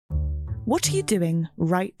What are you doing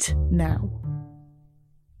right now?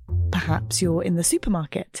 Perhaps you're in the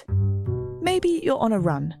supermarket. Maybe you're on a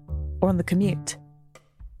run or on the commute.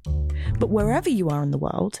 But wherever you are in the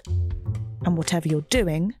world, and whatever you're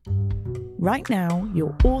doing, right now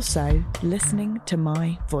you're also listening to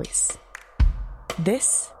my voice.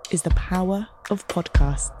 This is the power of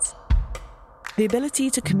podcasts. The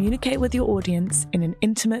ability to communicate with your audience in an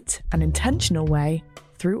intimate and intentional way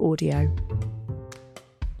through audio.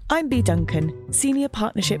 I'm Bea Duncan, Senior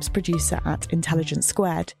Partnerships Producer at Intelligence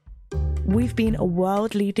Squared. We've been a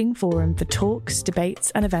world-leading forum for talks,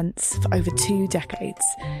 debates and events for over 2 decades.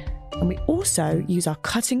 And we also use our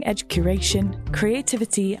cutting-edge curation,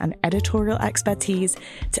 creativity and editorial expertise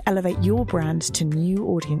to elevate your brand to new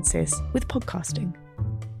audiences with podcasting.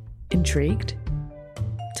 Intrigued?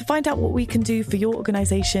 To find out what we can do for your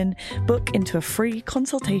organisation, book into a free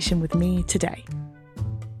consultation with me today.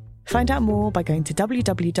 Find out more by going to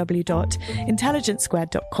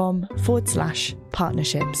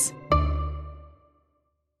www.intelligencesquared.com/partnerships.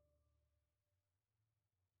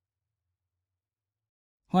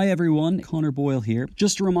 Hi everyone, Connor Boyle here.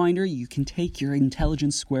 Just a reminder, you can take your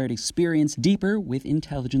Intelligence Squared experience deeper with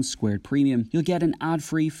Intelligence Squared Premium. You'll get an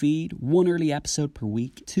ad-free feed, 1 early episode per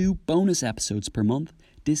week, 2 bonus episodes per month,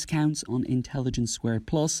 discounts on Intelligence Squared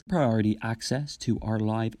Plus, priority access to our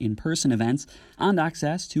live in-person events, and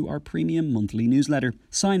access to our premium monthly newsletter.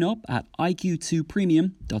 Sign up at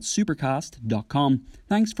iq2premium.supercast.com.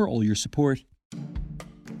 Thanks for all your support.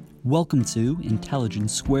 Welcome to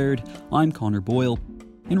Intelligence Squared. I'm Connor Boyle.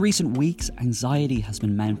 In recent weeks, anxiety has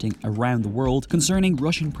been mounting around the world concerning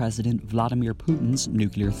Russian President Vladimir Putin's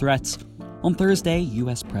nuclear threats. On Thursday,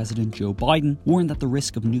 US President Joe Biden warned that the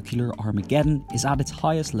risk of nuclear Armageddon is at its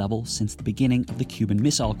highest level since the beginning of the Cuban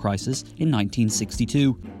Missile Crisis in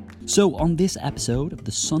 1962. So on this episode of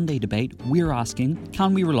the Sunday Debate, we're asking,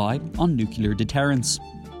 can we rely on nuclear deterrence?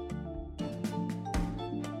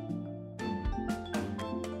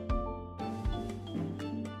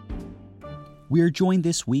 We are joined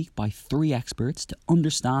this week by 3 experts to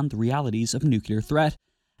understand the realities of nuclear threat,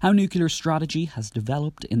 how nuclear strategy has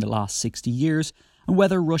developed in the last 60 years, and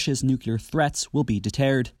whether Russia's nuclear threats will be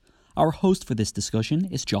deterred. Our host for this discussion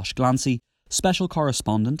is Josh Glancy, special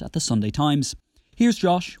correspondent at the Sunday Times. Here's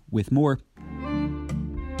Josh with more.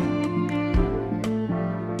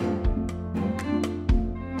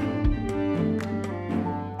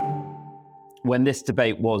 When this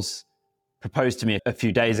debate was proposed to me a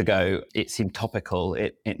few days ago, it seemed topical.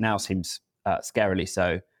 It now seems scarily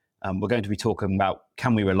so. We're going to be talking about,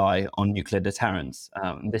 can we rely on nuclear deterrence?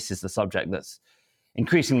 This is the subject that's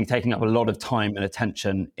increasingly taking up a lot of time and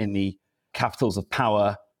attention in the capitals of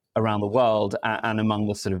power around the world and among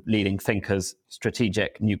the sort of leading thinkers,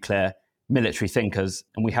 strategic, nuclear, military thinkers.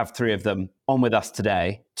 And we have 3 of them on with us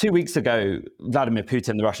today. 2 weeks ago, Vladimir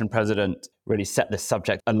Putin, the Russian president, really set this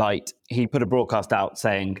subject alight. He put a broadcast out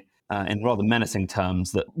saying, in rather menacing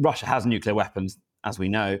terms, that Russia has nuclear weapons, as we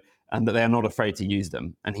know, and that they are not afraid to use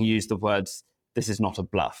them. And he used the words, "This is not a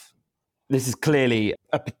bluff." This is clearly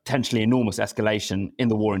a potentially enormous escalation in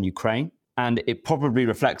the war in Ukraine. And it probably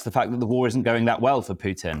reflects the fact that the war isn't going that well for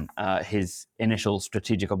Putin. His initial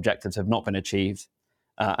strategic objectives have not been achieved.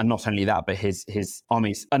 And not only that, but his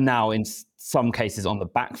armies are now in some cases on the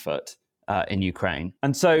back foot in Ukraine.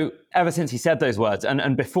 And so ever since he said those words,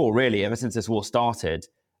 and before really, ever since this war started,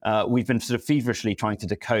 we've been sort of feverishly trying to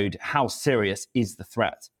decode how serious is the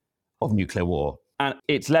threat of nuclear war. And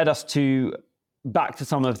it's led us back to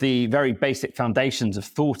some of the very basic foundations of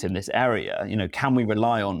thought in this area. Can we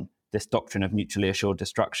rely on this doctrine of mutually assured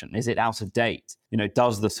destruction? Is it out of date?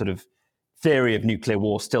 Does the sort of theory of nuclear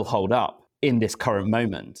war still hold up in this current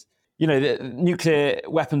moment? The nuclear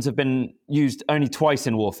weapons have been used only twice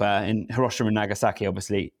in warfare, in Hiroshima and Nagasaki,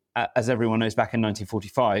 obviously, as everyone knows, back in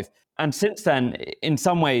 1945. And since then, in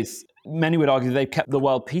some ways, many would argue they've kept the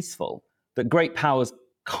world peaceful, that great powers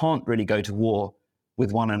can't really go to war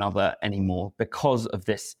with one another anymore because of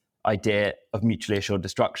this idea of mutually assured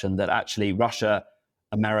destruction, that actually Russia,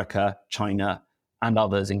 America, China, and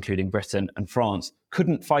others, including Britain and France,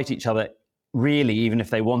 couldn't fight each other really, even if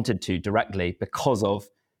they wanted to directly, because of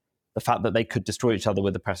the fact that they could destroy each other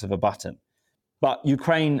with the press of a button. But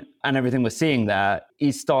Ukraine and everything we're seeing there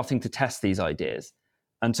is starting to test these ideas.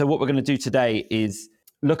 And so what we're going to do today is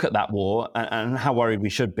look at that war and how worried we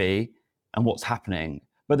should be and what's happening,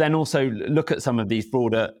 but then also look at some of these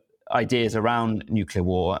broader ideas around nuclear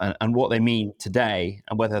war and what they mean today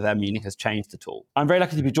and whether their meaning has changed at all. I'm very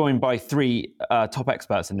lucky to be joined by 3 top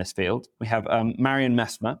experts in this field. We have Marion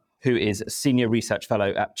Messmer, who is Senior Research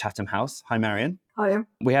Fellow at Chatham House. Hi, Marion. Hi.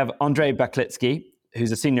 We have Andrei Baklitsky,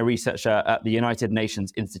 who's a senior researcher at the United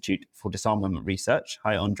Nations Institute for Disarmament Research.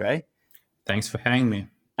 Hi, Andre. Thanks for having me.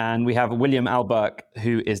 And we have William Alberk,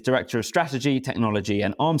 who is Director of Strategy, Technology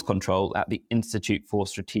and Arms Control at the Institute for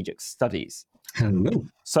Strategic Studies. Hello.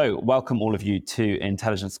 So welcome all of you to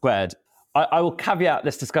Intelligence Squared. I will caveat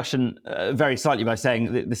this discussion very slightly by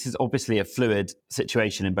saying that this is obviously a fluid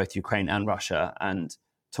situation in both Ukraine and Russia, and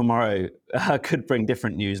tomorrow could bring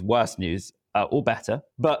different news, worse news, or better.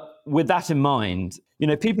 But with that in mind,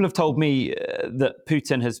 people have told me that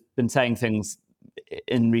Putin has been saying things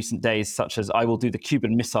in recent days, such as, I will do the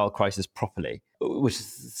Cuban Missile Crisis properly, which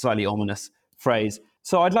is a slightly ominous phrase.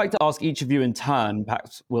 So I'd like to ask each of you in turn,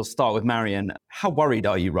 perhaps we'll start with Marian, how worried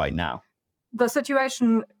are you right now? The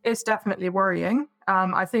situation is definitely worrying.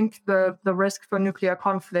 I think the risk for nuclear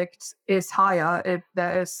conflict is higher if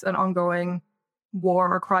there is an ongoing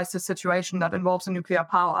war or crisis situation that involves a nuclear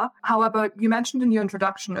power. However, you mentioned in your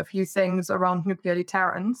introduction a few things around nuclear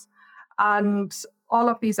deterrence, and all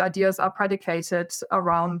of these ideas are predicated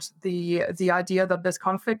around the idea that this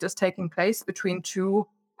conflict is taking place between two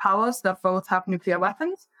powers that both have nuclear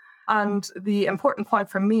weapons. And the important point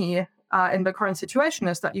for me in the current situation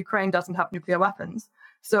is that Ukraine doesn't have nuclear weapons.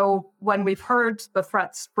 So when we've heard the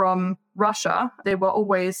threats from Russia, they were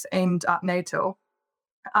always aimed at NATO.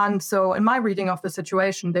 And so in my reading of the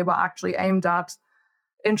situation, they were actually aimed at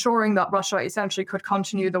ensuring that Russia essentially could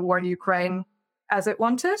continue the war in Ukraine as it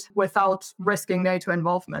wanted without risking NATO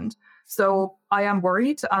involvement. So I am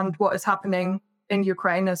worried, and what is happening in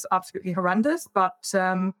Ukraine is absolutely horrendous, but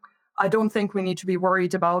I don't think we need to be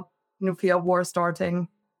worried about nuclear war starting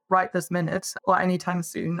right this minute or anytime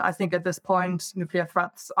soon. I think at this point, nuclear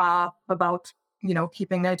threats are about,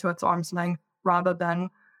 keeping NATO at arm's length rather than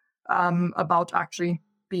about actually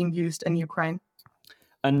being used in Ukraine.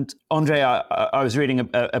 And Andre, I was reading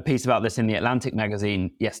a piece about this in the Atlantic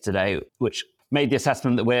magazine yesterday, which made the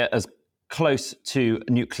assessment that we're as close to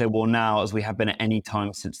nuclear war now as we have been at any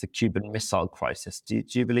time since the Cuban Missile Crisis. Do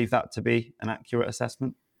you believe that to be an accurate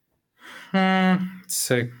assessment? It's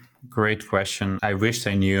a great question. I wish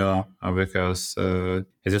I knew because,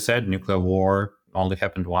 as you said, nuclear war only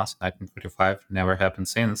happened once, 1945, never happened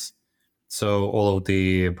since. So all of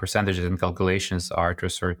the percentages and calculations are to a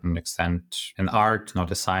certain extent an art, not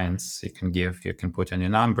a science. You can put any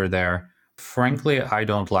number there. Frankly, I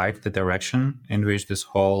don't like the direction in which this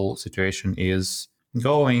whole situation is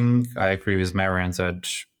going. I agree with Marian that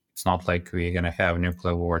it's not like we're going to have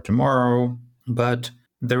nuclear war tomorrow, but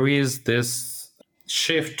there is this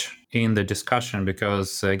shift in the discussion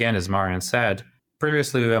because, again, as Marian said,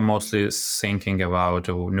 previously we were mostly thinking about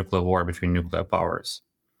a nuclear war between nuclear powers.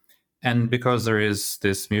 And because there is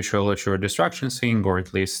this mutual assured destruction thing, or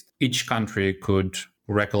at least each country could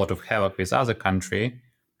wreak a lot of havoc with other country,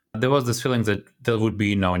 there was this feeling that there would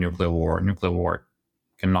be no nuclear war. Nuclear war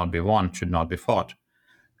cannot be won, should not be fought.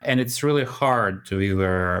 And it's really hard to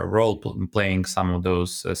either role-playing some of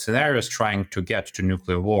those scenarios, trying to get to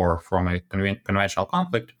nuclear war from a conventional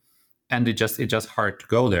conflict. And it's just hard to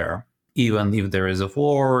go there, even if there is a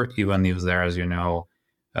war, even if there's,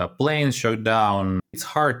 planes shut down. It's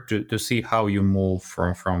hard to see how you move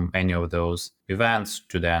from any of those events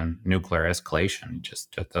to then nuclear escalation. It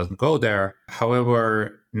just doesn't go there.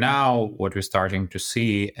 However, now what we're starting to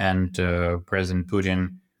see, and President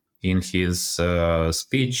Putin in his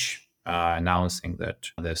speech announcing that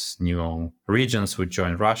this new regions would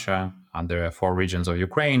join Russia under 4 regions of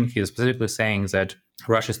Ukraine, he is specifically saying that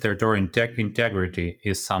Russia's territorial integrity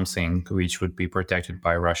is something which would be protected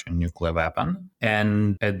by Russian nuclear weapon.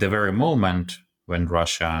 And at the very moment when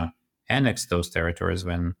Russia annexed those territories,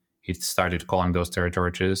 when it started calling those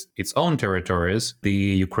territories its own territories, the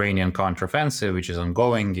Ukrainian counteroffensive, which is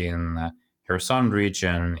ongoing in Kherson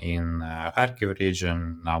region, in Kharkiv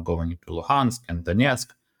region, now going into Luhansk and Donetsk,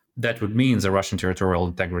 that would mean the Russian territorial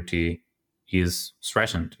integrity is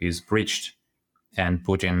threatened, is breached. And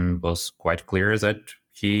Putin was quite clear that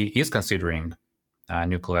he is considering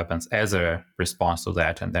nuclear weapons as a response to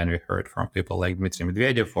that. And then we heard from people like Dmitry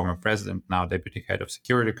Medvedev, former president, now deputy head of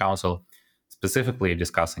Security Council, specifically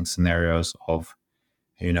discussing scenarios of,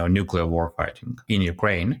 nuclear war fighting in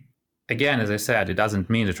Ukraine. Again, as I said, it doesn't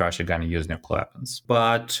mean that Russia is going to use nuclear weapons.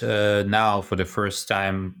 But now, for the first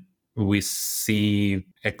time, we see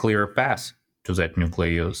a clear path to that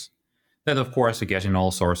nuclear use. Then, of course, we get in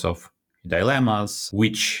all sorts of dilemmas.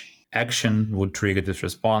 Which action would trigger this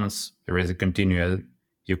response? There is a continual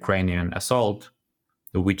Ukrainian assault.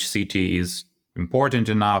 Which city is important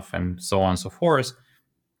enough, and so on and so forth.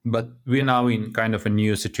 But we're now in kind of a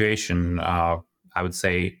new situation, I would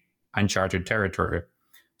say uncharted territory.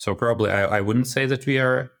 So probably I wouldn't say that we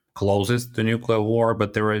are closest to nuclear war,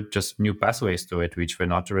 but there were just new pathways to it, which we're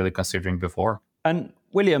not really considering before. And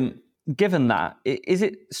William, given that, is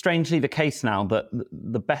it strangely the case now that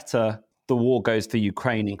the better the war goes for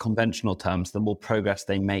Ukraine in conventional terms, the more progress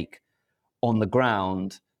they make on the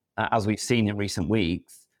ground, as we've seen in recent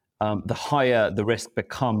weeks, the higher the risk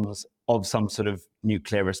becomes of some sort of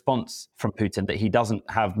nuclear response from Putin, that he doesn't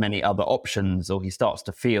have many other options, or he starts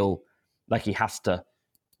to feel like he has to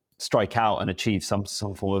strike out and achieve some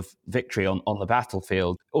form of victory on the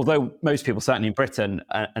battlefield. Although most people, certainly in Britain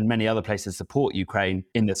and many other places, support Ukraine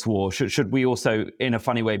in this war, should we also, in a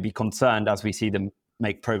funny way, be concerned as we see them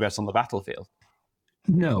make progress on the battlefield?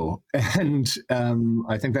 No. And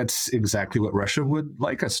I think that's exactly what Russia would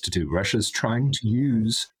like us to do. Russia's trying to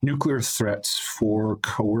use nuclear threats for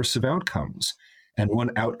coercive outcomes. And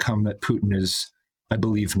one outcome that Putin is, I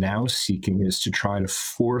believe, now seeking is to try to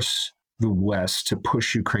force the West to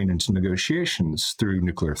push Ukraine into negotiations through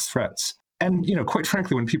nuclear threats. And, quite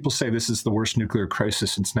frankly, when people say this is the worst nuclear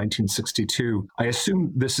crisis since 1962, I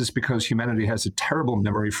assume this is because humanity has a terrible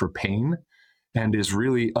memory for pain and is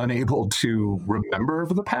really unable to remember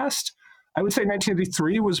the past. I would say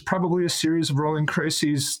 1983 was probably a series of rolling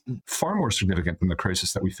crises far more significant than the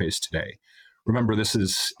crisis that we face today. Remember, this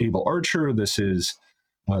is Able Archer, this is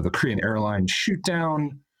the Korean airline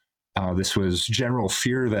shootdown. This was general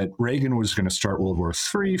fear that Reagan was going to start World War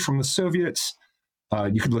III from the Soviets.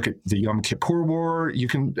 You could look at the Yom Kippur War.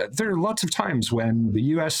 There are lots of times when the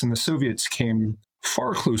US and the Soviets came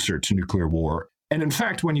far closer to nuclear war. And in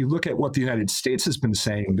fact, when you look at what the United States has been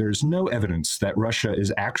saying, there's no evidence that Russia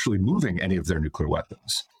is actually moving any of their nuclear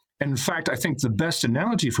weapons. And in fact, I think the best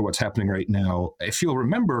analogy for what's happening right now, if you'll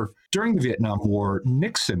remember, during the Vietnam War,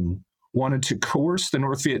 Nixon wanted to coerce the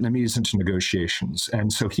North Vietnamese into negotiations.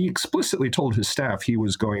 And so he explicitly told his staff he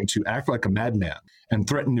was going to act like a madman and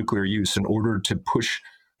threaten nuclear use in order to push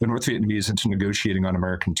the North Vietnamese into negotiating on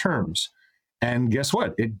American terms. And guess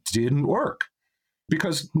what? It didn't work.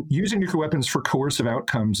 Because using nuclear weapons for coercive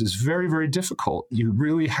outcomes is very, very difficult. You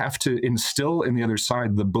really have to instill in the other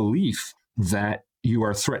side the belief that you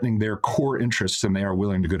are threatening their core interests and they are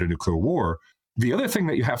willing to go to nuclear war. The other thing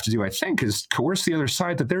that you have to do, I think, is coerce the other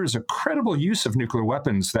side that there is a credible use of nuclear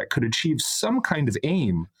weapons that could achieve some kind of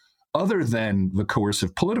aim other than the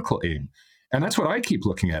coercive political aim. And that's what I keep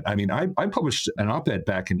looking at. I mean, I published an op-ed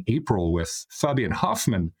back in April with Fabian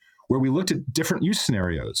Hoffman, where we looked at different use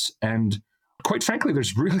scenarios. And quite frankly,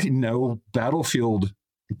 there's really no battlefield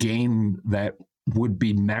gain that would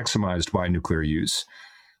be maximized by nuclear use.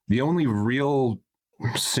 The only real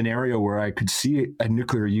scenario where I could see a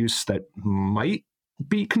nuclear use that might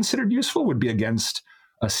be considered useful would be against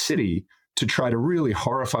a city to try to really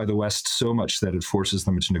horrify the West so much that it forces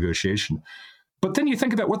them into negotiation. But then you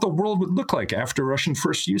think about what the world would look like after Russian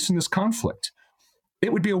first use in this conflict.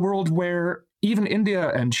 It would be a world where even India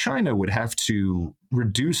and China would have to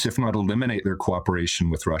reduce, if not eliminate, their cooperation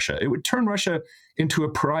with Russia. It would turn Russia into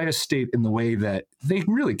a pariah state in the way that they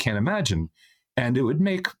really can't imagine. And it would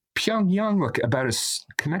make Pyongyang look about as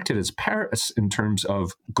connected as Paris in terms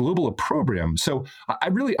of global opprobrium. So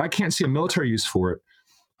I can't see a military use for it.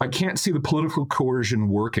 I can't see the political coercion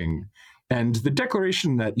working. And the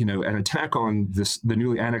declaration that, an attack on the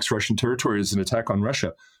newly annexed Russian territory is an attack on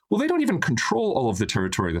Russia. Well, they don't even control all of the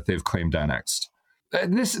territory that they've claimed annexed.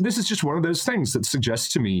 This is just one of those things that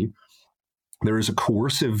suggests to me there is a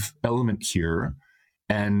coercive element here,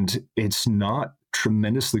 and it's not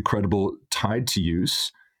tremendously credible tied to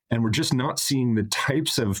use. And we're just not seeing the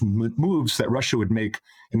types of moves that Russia would make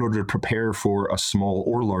in order to prepare for a small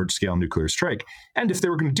or large-scale nuclear strike. And if they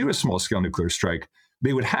were going to do a small-scale nuclear strike,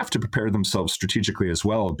 they would have to prepare themselves strategically as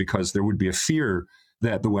well, because there would be a fear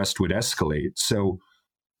that the West would escalate. So,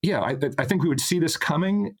 yeah, I think we would see this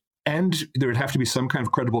coming, and there would have to be some kind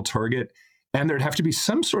of credible target, and there'd have to be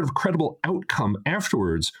some sort of credible outcome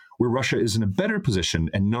afterwards where Russia is in a better position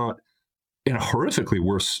and not in a horrifically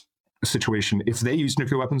worse situation if they use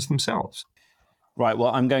nuclear weapons themselves. Right. Well,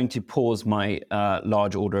 I'm going to pause my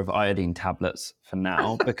large order of iodine tablets for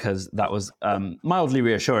now, because that was mildly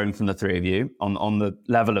reassuring from the three of you on the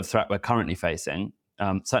level of threat we're currently facing.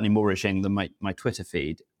 Certainly more reassuring than my Twitter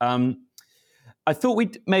feed. I thought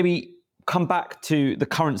we'd maybe come back to the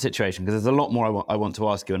current situation, because there's a lot more I want to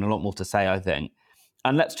ask you and a lot more to say, I think.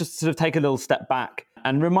 And let's just sort of take a little step back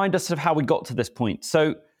and remind us of how we got to this point.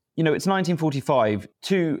 So, it's 1945,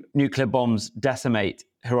 2 nuclear bombs decimate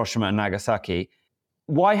Hiroshima and Nagasaki.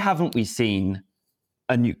 Why haven't we seen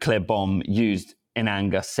a nuclear bomb used in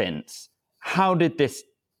anger since? How did this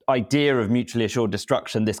idea of mutually assured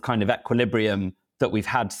destruction, this kind of equilibrium that we've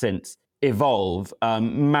had since, evolve.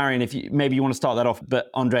 Marion, if maybe you want to start that off, but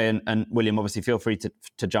Andre and William, obviously feel free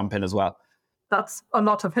to jump in as well. That's a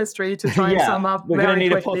lot of history to try and sum up we're going to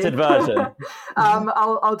need quickly. a potted version.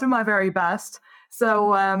 I'll do my very best.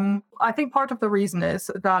 So I think part of the reason is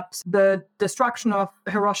that the destruction of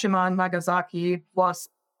Hiroshima and Nagasaki was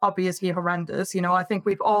obviously horrendous. I think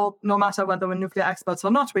we've all, no matter whether we're nuclear experts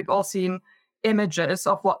or not, we've all seen images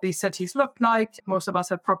of what these cities looked like. Most of us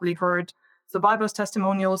have probably heard survivors'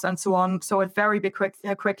 testimonials and so on. So it very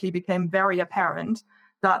quickly became very apparent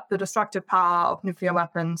that the destructive power of nuclear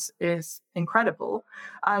weapons is incredible.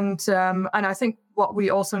 And I think what we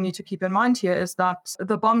also need to keep in mind here is that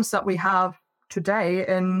the bombs that we have today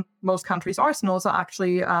in most countries' arsenals are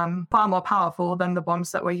actually far more powerful than the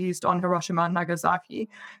bombs that were used on Hiroshima and Nagasaki.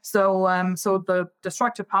 So the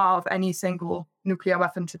destructive power of any single nuclear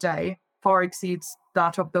weapon today far exceeds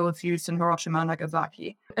that of those used in Hiroshima and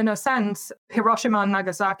Nagasaki. In a sense, Hiroshima and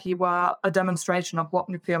Nagasaki were a demonstration of what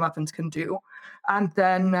nuclear weapons can do. And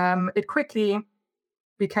then it quickly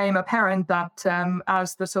became apparent that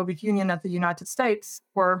as the Soviet Union and the United States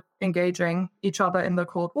were engaging each other in the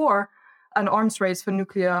Cold War, an arms race for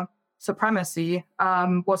nuclear supremacy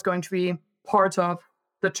was going to be part of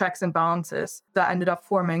the checks and balances that ended up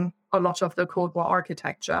forming a lot of the Cold War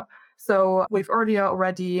architecture. So we've earlier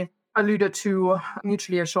already alluded to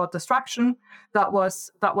mutually assured destruction. That was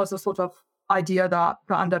a sort of idea that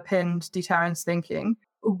underpinned deterrence thinking,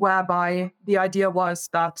 whereby the idea was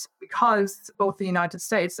that because both the United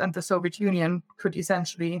States and the Soviet Union could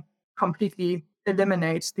essentially completely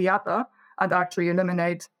eliminate the other and actually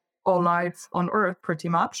eliminate all life on Earth pretty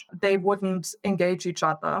much, they wouldn't engage each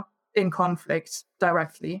other in conflict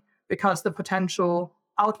directly because the potential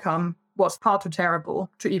outcome was far too terrible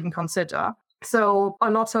to even consider. So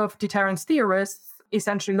a lot of deterrence theorists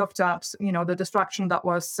essentially looked at, the destruction that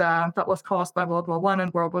was caused by World War I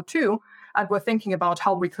and World War II, and were thinking about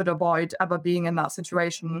how we could avoid ever being in that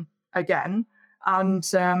situation again. And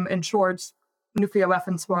in short, nuclear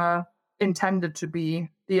weapons were intended to be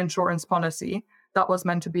the insurance policy that was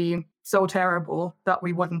meant to be so terrible that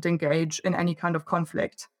we wouldn't engage in any kind of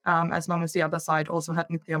conflict as long as the other side also had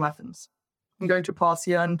nuclear weapons. I'm going to pause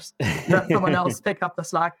here and let someone else pick up the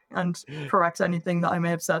slack and correct anything that I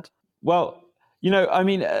may have said. Well,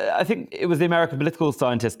 I think it was the American political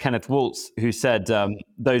scientist Kenneth Waltz who said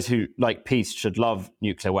those who like peace should love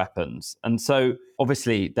nuclear weapons. And so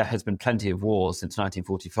obviously there has been plenty of wars since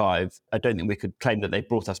 1945. I don't think we could claim that they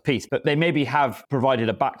brought us peace, but they maybe have provided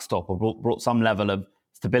a backstop or brought some level of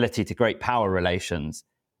stability to great power relations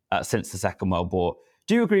since the Second World War.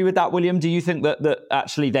 Do you agree with that, William? Do you think that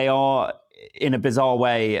actually they are, in a bizarre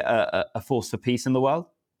way, a force for peace in the world?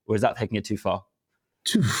 Or is that taking it too far?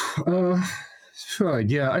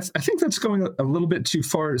 Yeah, I think that's going a little bit too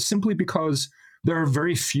far, simply because there are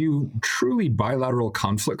very few truly bilateral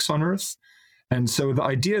conflicts on Earth. And so the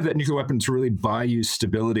idea that nuclear weapons really buy you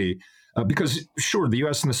stability, because sure, the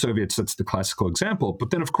US and the Soviets, that's the classical example. But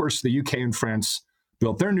then, of course, the UK and France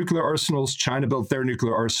built their nuclear arsenals, China built their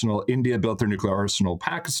nuclear arsenal, India built their nuclear arsenal,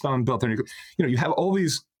 Pakistan built their nuclear, you have all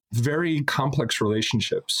these very complex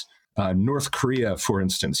relationships. North Korea, for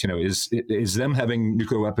instance, is them having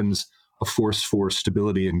nuclear weapons a force for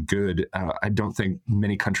stability and good? I don't think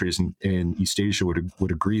many countries in East Asia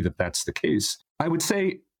would agree that that's the case. I would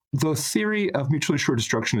say the theory of mutually assured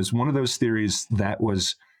destruction is one of those theories that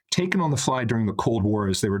was taken on the fly during the Cold War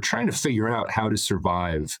as they were trying to figure out how to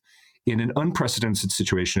survive in an unprecedented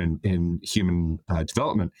situation in human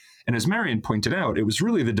development. And as Marion pointed out, it was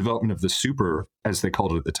really the development of the super, as they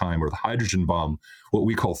called it at the time, or the hydrogen bomb, what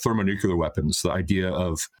we call thermonuclear weapons, the idea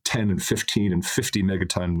of 10 and 15 and 50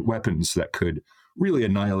 megaton weapons that could really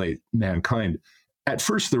annihilate mankind. At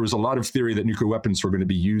first, there was a lot of theory that nuclear weapons were going to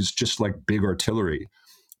be used just like big artillery.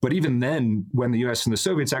 But even then, when the US and the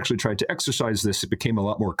Soviets actually tried to exercise this, it became a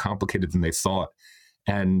lot more complicated than they thought.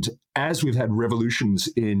 And as we've had revolutions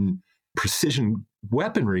in precision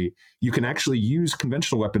weaponry, you can actually use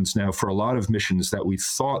conventional weapons now for a lot of missions that we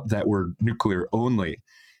thought that were nuclear only.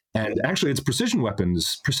 And actually, it's precision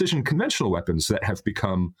weapons, precision conventional weapons that have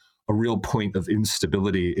become a real point of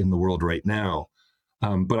instability in the world right now.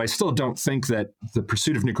 But I still don't think that the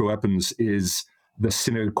pursuit of nuclear weapons is the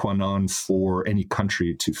sine qua non for any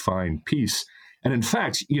country to find peace. And in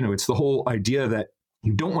fact, it's the whole idea that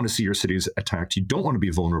you don't want to see your cities attacked. You don't want to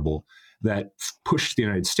be vulnerable. That pushed the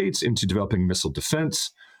United States into developing missile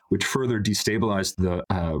defense, which further destabilized the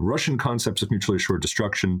Russian concepts of mutually assured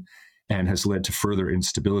destruction and has led to further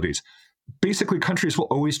instabilities. Basically, countries will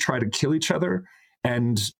always try to kill each other.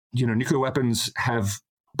 And, nuclear weapons have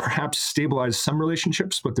perhaps stabilize some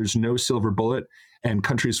relationships, but there's no silver bullet, and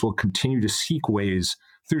countries will continue to seek ways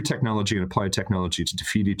through technology and applied technology to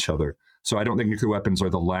defeat each other. So I don't think nuclear weapons are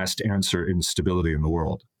the last answer in stability in the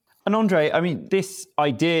world. And Andre, I mean, this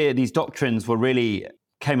idea, these doctrines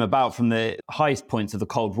came about from the highest points of the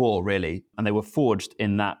Cold War, really, and they were forged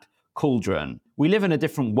in that cauldron. We live in a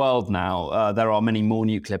different world now. There are many more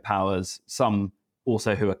nuclear powers, some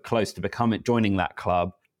also who are close to joining that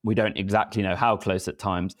club. We don't exactly know how close at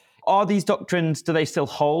times. Are these doctrines, do they still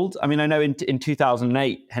hold? I mean, I know in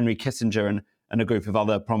 2008, Henry Kissinger and a group of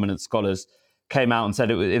other prominent scholars came out and said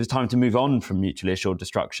it was time to move on from mutually assured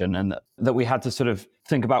destruction, and that we had to sort of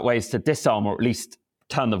think about ways to disarm, or at least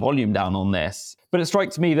turn the volume down on this. But it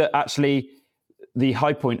strikes me that actually the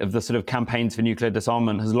high point of the sort of campaigns for nuclear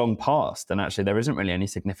disarmament has long passed, and actually there isn't really any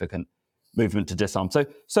significant movement to disarm.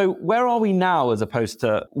 So where are we now as opposed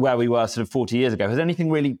to where we were sort of 40 years ago? Has anything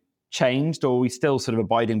really changed, or are we still sort of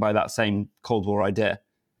abiding by that same Cold War idea?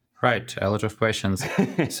 Right, a lot of questions.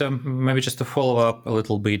 So maybe just to follow up a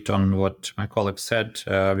little bit on what my colleague said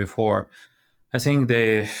before, I think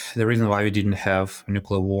the reason why we didn't have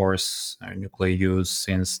nuclear wars, nuclear use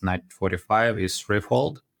since 1945 is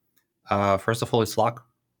threefold. First of all, it's luck.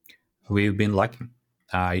 We've been lucky.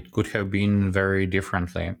 It could have been very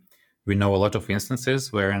differently. We know a lot of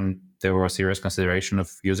instances wherein there was serious consideration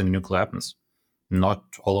of using nuclear weapons. Not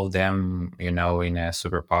all of them, in a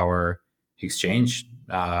superpower exchange.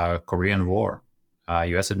 Korean War,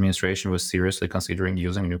 U.S. administration was seriously considering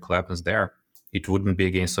using nuclear weapons there. It wouldn't be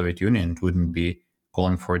against Soviet Union. It wouldn't be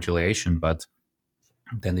calling for retaliation, but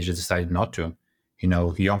then they just decided not to.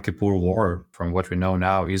 Yom Kippur War, from what we know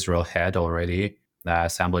now, Israel had already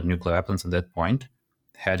assembled nuclear weapons at that point.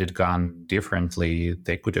 Had it gone differently,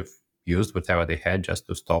 they could have used whatever they had just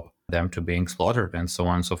to stop them to being slaughtered and so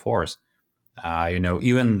on and so forth.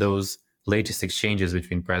 Even those latest exchanges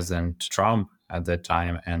between President Trump at that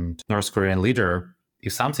time and North Korean leader,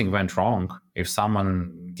 if something went wrong, if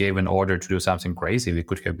someone gave an order to do something crazy, we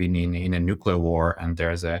could have been in a nuclear war. And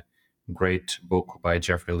there's a great book by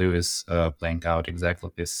Jeffrey Lewis playing out exactly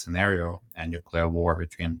this scenario, a nuclear war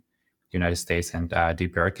between the United States and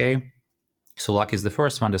DPRK. So luck is the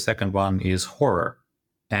first one. The second one is horror.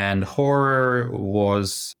 And horror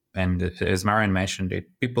was, and as Marian mentioned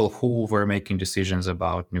it, people who were making decisions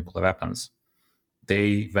about nuclear weapons.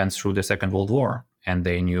 They went through the Second World War, and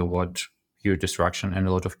they knew what huge destruction and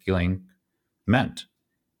a lot of killing meant.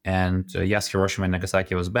 And yes, Hiroshima and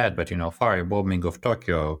Nagasaki was bad, but firebombing of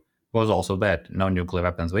Tokyo was also bad. No nuclear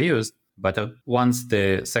weapons were used. But once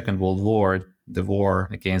the Second World War, the war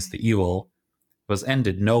against the evil, was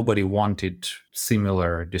ended, nobody wanted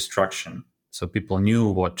similar destruction. So people knew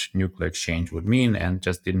what nuclear exchange would mean and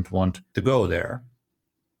just didn't want to go there.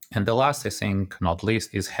 And the last, I think, not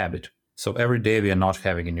least, is habit. So every day we are not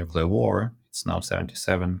having a nuclear war. It's now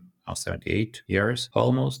 77, now 78 years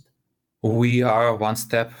almost. We are one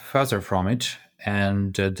step further from it,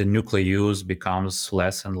 and the nuclear use becomes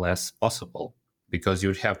less and less possible because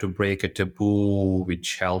you'd have to break a taboo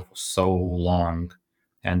which held for so long,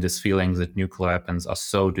 and this feeling that nuclear weapons are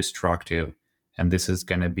so destructive, and this is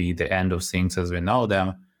going to be the end of things as we know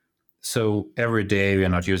them. So every day we are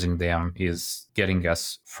not using them is getting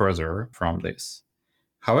us further from this.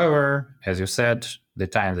 However, as you said, the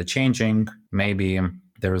times are changing. Maybe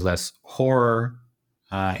there is less horror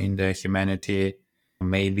in the humanity.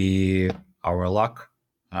 Maybe our luck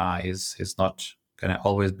is not going to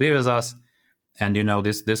always be with us. And,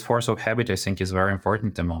 this force of habit, I think, is very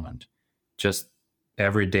important at the moment. Just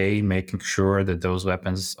every day making sure that those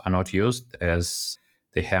weapons are not used as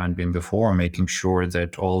they haven't been before, making sure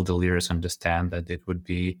that all the leaders understand that it would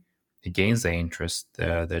be against their interest,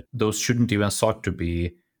 that those shouldn't even sought to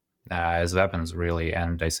be as weapons, really.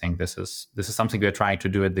 And I think this is something we're trying to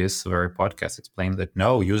do at this very podcast, explain that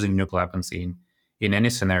no, using nuclear weapons in any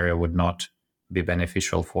scenario would not be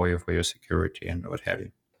beneficial for your security and what have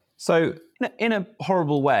you. So in a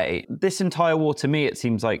horrible way, this entire war, to me, it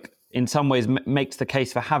seems like in some ways makes the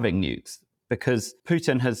case for having nukes, because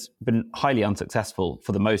Putin has been highly unsuccessful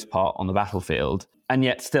for the most part on the battlefield, and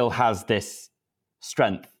yet still has this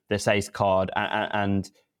strength, this ace card. And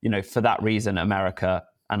for that reason, America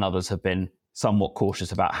and others have been somewhat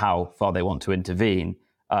cautious about how far they want to intervene.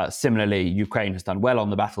 Similarly, Ukraine has done well on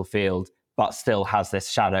the battlefield, but still has this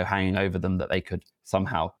shadow hanging over them that they could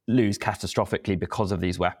somehow lose catastrophically because of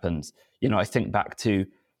these weapons. I think back to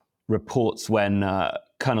reports when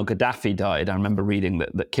Colonel Gaddafi died. I remember reading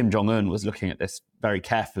that Kim Jong-un was looking at this very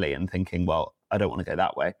carefully and thinking, well, I don't want to go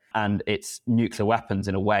that way. And it's nuclear weapons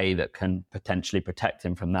in a way that can potentially protect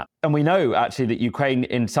him from that. And we know actually that Ukraine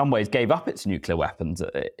in some ways gave up its nuclear weapons,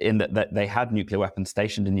 in that they had nuclear weapons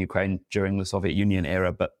stationed in Ukraine during the Soviet Union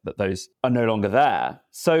era, but those are no longer there.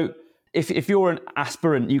 So if you're an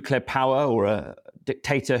aspirant nuclear power or a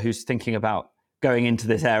dictator who's thinking about going into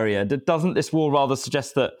this area, doesn't this war rather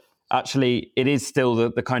suggest that actually it is still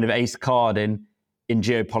the kind of ace card in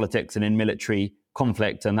geopolitics and in military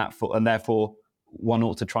conflict, and therefore one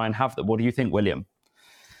ought to try and have that? What do you think, William?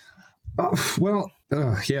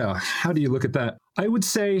 Yeah. How do you look at that? I would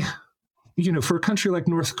say, for a country like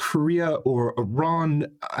North Korea or Iran,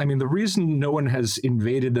 I mean, the reason no one has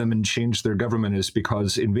invaded them and changed their government is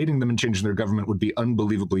because invading them and changing their government would be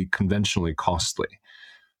unbelievably conventionally costly.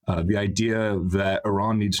 The idea that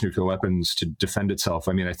Iran needs nuclear weapons to defend itself,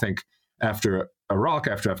 I mean, I think after Iraq,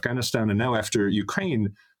 after Afghanistan, and now after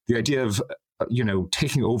Ukraine, the idea of,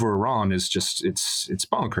 taking over Iran is just, it's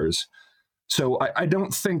bonkers. So I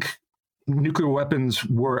don't think nuclear weapons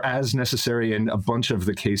were as necessary in a bunch of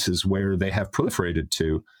the cases where they have proliferated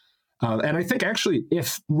to. And I think actually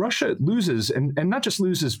if Russia loses, and not just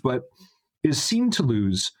loses, but is seen to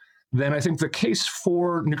lose, then I think the case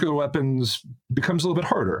for nuclear weapons becomes a little bit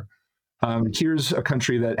harder. Here's a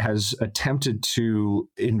country that has attempted to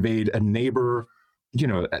invade a neighbor,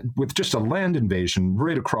 with just a land invasion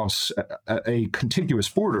right across a contiguous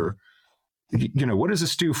border. What does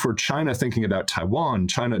this do for China thinking about Taiwan?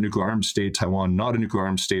 China, a nuclear armed state, Taiwan, not a nuclear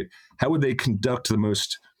armed state. How would they conduct the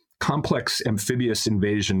most complex amphibious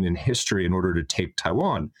invasion in history in order to take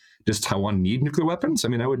Taiwan? Does Taiwan need nuclear weapons? I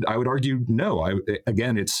mean, I would argue no.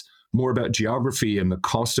 Again, it's more about geography and the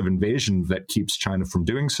cost of invasion that keeps China from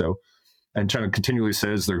doing so. And China continually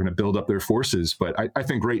says they're going to build up their forces. But I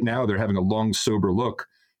think right now they're having a long, sober look.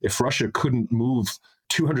 If Russia couldn't move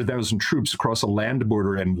 200,000 troops across a land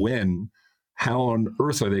border and win, how on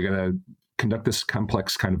earth are they going to conduct this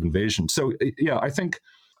complex kind of invasion? So, yeah,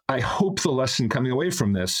 I hope the lesson coming away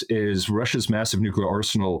from this is Russia's massive nuclear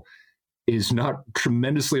arsenal is not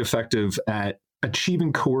tremendously effective at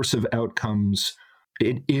achieving coercive outcomes.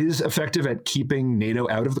 It is effective at keeping NATO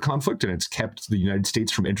out of the conflict, and it's kept the United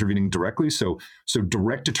States from intervening directly. So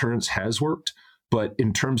direct deterrence has worked. But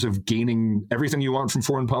in terms of gaining everything you want from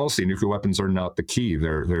foreign policy, nuclear weapons are not the key.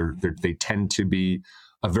 They tend to be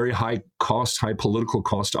a very high political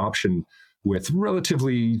cost option with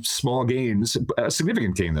relatively small gains, a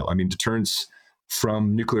significant gain though. I mean, deterrence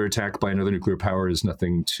from nuclear attack by another nuclear power is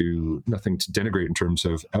nothing to denigrate in terms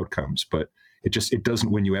of outcomes, but it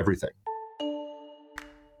doesn't win you everything.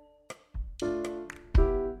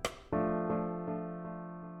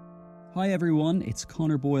 Hi everyone, it's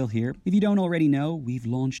Connor Boyle here. If you don't already know, we've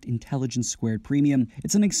launched Intelligence Squared Premium.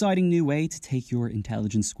 It's an exciting new way to take your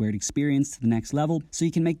Intelligence Squared experience to the next level so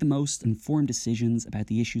you can make the most informed decisions about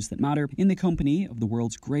the issues that matter in the company of the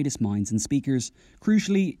world's greatest minds and speakers.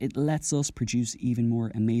 Crucially, it lets us produce even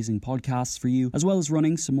more amazing podcasts for you, as well as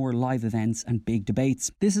running some more live events and big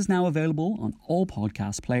debates. This is now available on all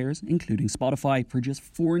podcast players, including Spotify, for just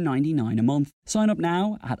 $4.99 a month. Sign up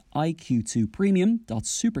now at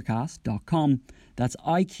iq2premium.supercast.com. That's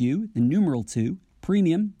IQ, the numeral 2,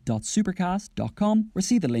 premium.supercast.com, or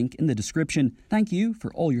see the link in the description. Thank you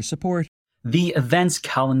for all your support. The events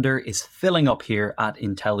calendar is filling up here at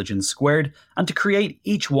Intelligence Squared, and to create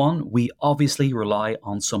each one, we obviously rely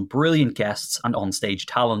on some brilliant guests and onstage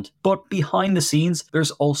talent. But behind the scenes, there's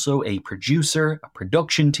also a producer, a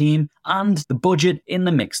production team, and the budget in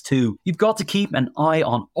the mix too. You've got to keep an eye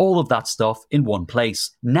on all of that stuff in one place.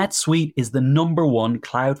 NetSuite is the #1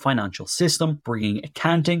 cloud financial system, bringing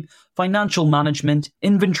accounting, financial management,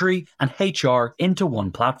 inventory, and HR into one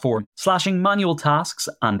platform, slashing manual tasks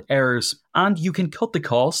and errors. And you can cut the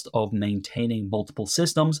cost of maintaining multiple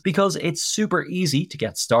systems because it's super easy to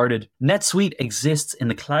get started. NetSuite exists in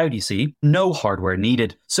the cloud, you see, no hardware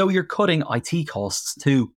needed, so you're cutting IT costs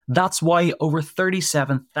too. That's why over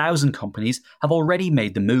 37,000 companies have already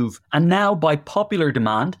made the move. And now, by popular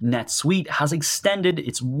demand, NetSuite has extended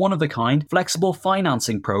its one-of-a-kind flexible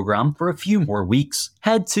financing program for a few more weeks.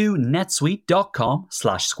 Head to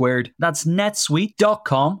netsuite.com/squared. That's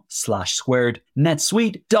netsuite.com/squared.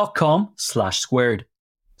 netsuite.com/squared.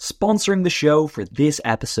 Sponsoring the show for this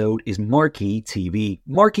episode is Marquee TV.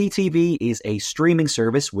 Marquee TV is a streaming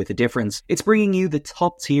service with a difference. It's bringing you the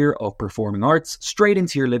top tier of performing arts straight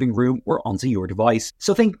into your living room or onto your device.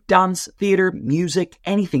 So think dance, theatre, music,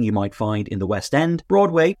 anything you might find in the West End,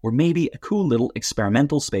 Broadway, or maybe a cool little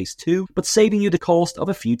experimental space too, but saving you the cost of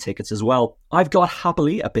a few tickets as well. I've got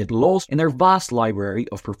happily a bit lost in their vast library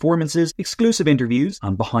of performances, exclusive interviews,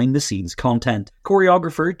 and behind-the-scenes content.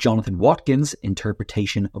 Choreographer Jonathan Watkins'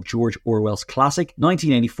 interpretation of George Orwell's classic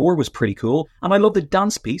 1984 was pretty cool, and I love the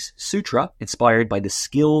dance piece Sutra, inspired by the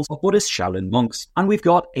skills of Buddhist Shaolin monks. And we've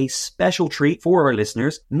got a special treat for our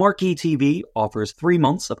listeners. Marquee TV offers 3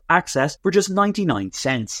 months of access for just 99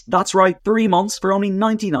 cents. That's right, 3 months for only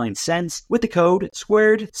 99 cents. With the code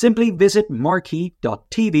SQUARED, simply visit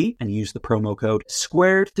marquee.tv and use the promo code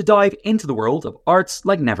SQUARED to dive into the world of arts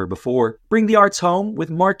like never before. Bring the arts home with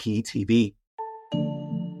Marquee TV.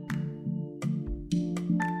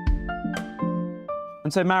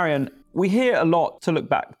 And so, Marion, we hear a lot, to look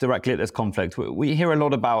back directly at this conflict, we hear a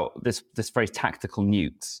lot about this phrase tactical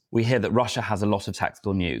nukes. We hear that Russia has a lot of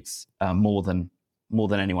tactical nukes, more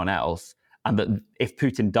than anyone else, and that if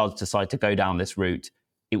Putin does decide to go down this route,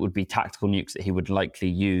 it would be tactical nukes that he would likely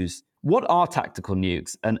use. What are tactical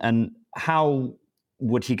nukes, and how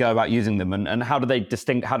would he go about using them, and how do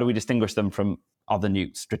we distinguish them from other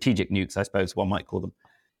nukes, strategic nukes, I suppose one might call them?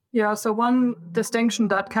 Yeah, so one distinction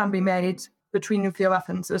that can be made between nuclear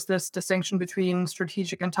weapons is this distinction between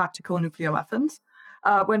strategic and tactical nuclear weapons.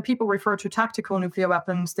 When people refer to tactical nuclear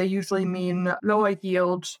weapons, they usually mean lower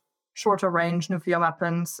yield, shorter range nuclear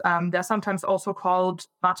weapons. They're sometimes also called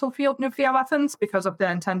battlefield nuclear weapons because of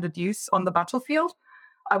their intended use on the battlefield.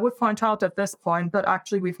 I would point out at this point that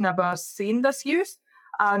actually we've never seen this use.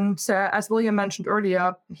 And as William mentioned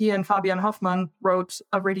earlier, he and Fabian Hoffmann wrote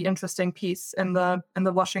a really interesting piece in the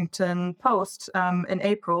Washington Post in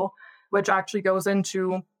April, which actually goes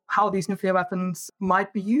into how these nuclear weapons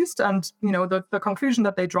might be used. And, the conclusion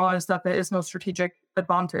that they draw is that there is no strategic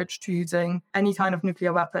advantage to using any kind of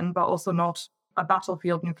nuclear weapon, but also not a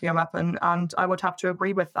battlefield nuclear weapon. And I would have to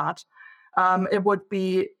agree with that. It would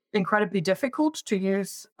be incredibly difficult to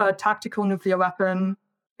use a tactical nuclear weapon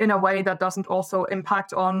in a way that doesn't also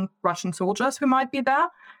impact on Russian soldiers who might be there,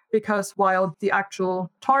 because while the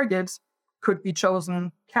actual target could be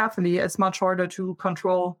chosen carefully, it's much harder to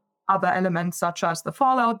control other elements such as the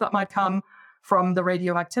fallout that might come from the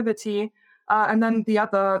radioactivity. And then the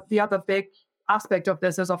other big aspect of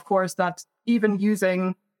this is, of course, that even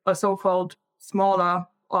using a so-called smaller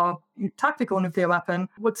or tactical nuclear weapon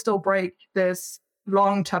would still break this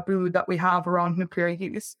long taboo that we have around nuclear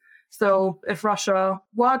use. So if Russia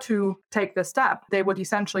were to take this step, they would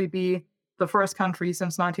essentially be the first country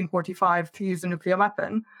since 1945 to use a nuclear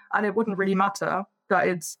weapon. And it wouldn't really matter that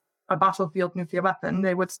it's a battlefield nuclear weapon.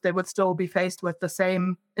 They would still be faced with the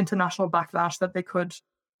same international backlash that they could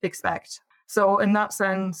expect. So in that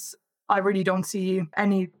sense, I really don't see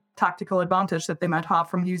any tactical advantage that they might have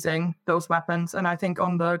from using those weapons. And I think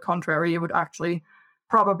on the contrary, it would actually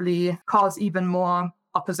probably cause even more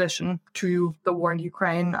opposition to the war in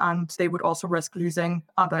Ukraine, and they would also risk losing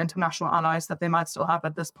other international allies that they might still have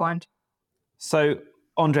at this point. So,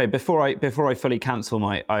 Andre, before I fully cancel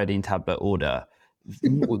my iodine tablet order,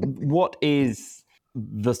 what is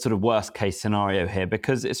the sort of worst case scenario here?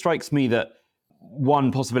 Because it strikes me that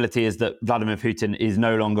one possibility is that Vladimir Putin is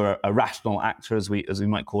no longer a rational actor, as we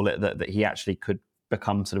might call it, that he actually could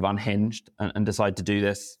become sort of unhinged and decide to do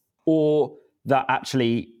this, or that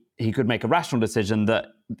actually he could make a rational decision that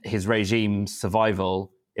his regime's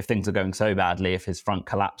survival, if things are going so badly, if his front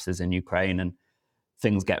collapses in Ukraine and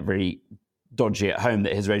things get really dodgy at home,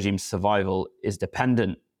 that his regime's survival is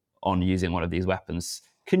dependent on using one of these weapons.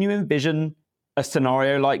 Can you envision a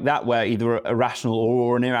scenario like that where either a rational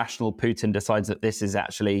or an irrational Putin decides that this is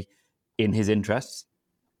actually in his interests?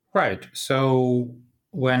 Right. So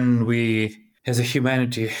when we, as a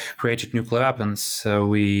humanity, created nuclear weapons,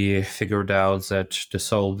 we figured out that the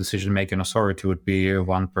sole decision-making authority would be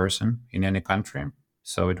one person in any country.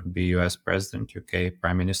 So it would be US president, UK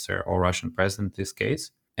prime minister, or Russian president in this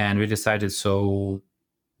case. And we decided so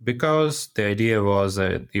because the idea was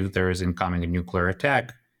that if there is incoming a nuclear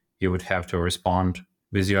attack, you would have to respond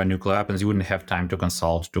with your nuclear weapons. You wouldn't have time to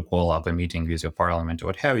consult, to call up a meeting with your parliament or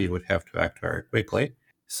what have you. You would have to act very quickly.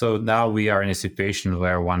 So now we are in a situation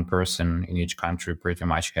where one person in each country pretty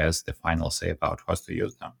much has the final say about how to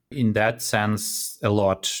use them. In that sense, a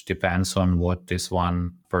lot depends on what this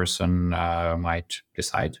one person might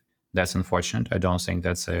decide. That's unfortunate. I don't think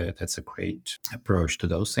that's a great approach to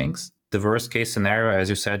those things. The worst case scenario, as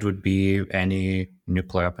you said, would be any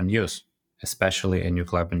nuclear weapon use, especially a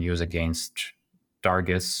nuclear weapon use against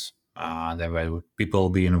targets where people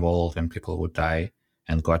would be involved and people would die,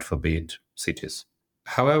 and God forbid, cities.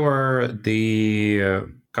 However, the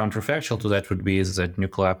counterfactual to that would be is that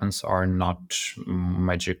nuclear weapons are not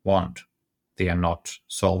magic wand. They are not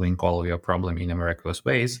solving all of your problem in miraculous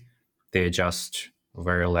ways. They are just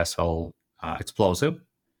very lethal explosive.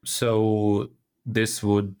 So this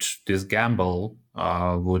gamble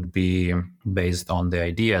would be based on the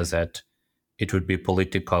idea that it would be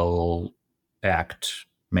political act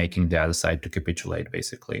making the other side to capitulate,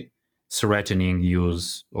 basically threatening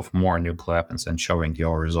use of more nuclear weapons and showing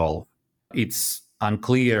your resolve. It's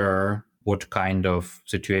unclear what kind of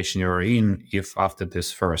situation you're in if after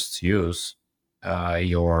this first use,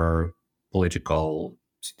 your political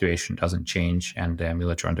situation doesn't change and the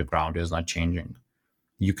military on the ground is not changing.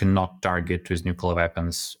 You cannot target with nuclear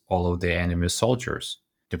weapons all of the enemy soldiers.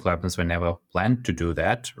 Nuclear weapons were never planned to do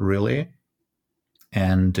that, really.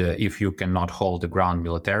 And if you cannot hold the ground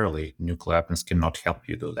militarily, nuclear weapons cannot help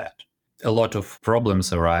you do that. A lot of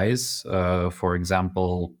problems arise. For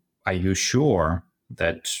example, are you sure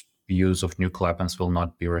that use of nuclear weapons will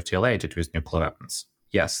not be retaliated with nuclear weapons?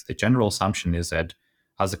 Yes, the general assumption is that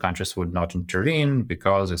other countries would not intervene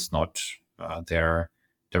because it's not their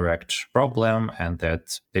direct problem and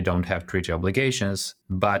that they don't have treaty obligations.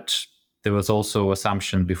 But there was also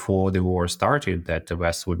assumption before the war started that the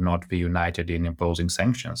West would not be united in imposing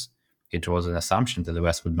sanctions. It was an assumption that the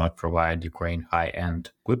West would not provide Ukraine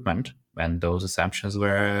high-end equipment, and those assumptions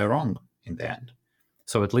were wrong in the end.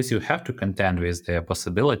 So at least you have to contend with the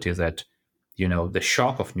possibility that, the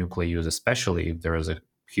shock of nuclear use, especially if there is a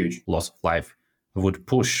huge loss of life, would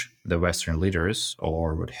push the Western leaders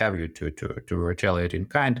or would have you to retaliate in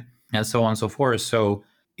kind, and so on and so forth. So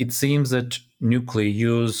it seems that nuclear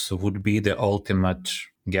use would be the ultimate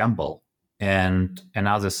gamble. And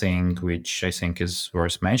another thing which I think is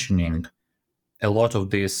worth mentioning, a lot of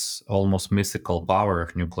this almost mythical power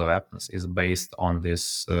of nuclear weapons is based on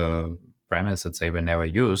this premise that they were never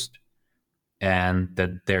used and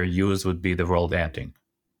that their use would be the world ending.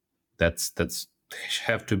 That's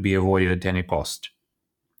have to be avoided at any cost.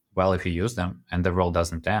 Well, if you use them and the world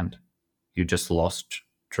doesn't end, you just lost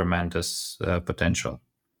tremendous potential.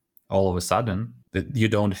 All of a sudden, you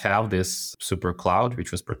don't have this super cloud,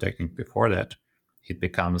 which was protecting before that. It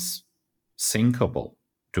becomes sinkable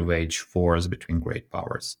to wage wars between great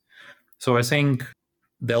powers. So I think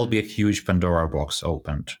there'll be a huge Pandora box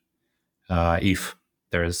opened if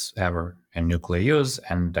there is ever a nuclear use.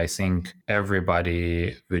 And I think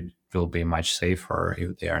everybody will be much safer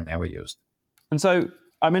if they are never used. And so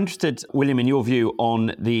I'm interested, William, in your view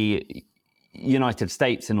on the United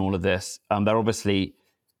States in all of this. They're obviously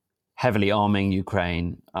heavily arming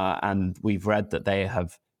Ukraine, and we've read that they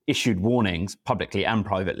have issued warnings publicly and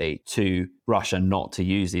privately to Russia not to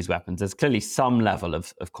use these weapons. There's clearly some level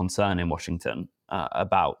of concern in Washington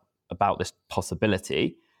about this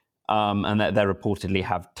possibility, and that they reportedly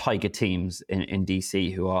have tiger teams in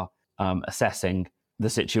DC who are assessing the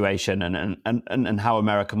situation and how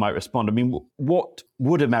America might respond. I mean, what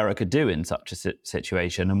would America do in such a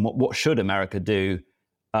situation, and what should America do,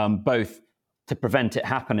 both to prevent it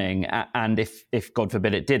happening and if God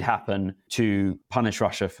forbid it did happen, to punish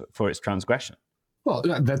Russia for its transgression? Well,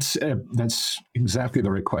 that's exactly the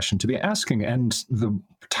right question to be asking. And the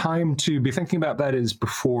time to be thinking about that is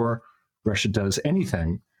before Russia does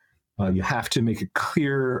anything. You have to make it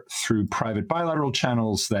clear through private bilateral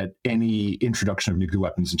channels that any introduction of nuclear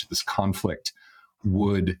weapons into this conflict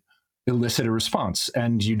would elicit a response.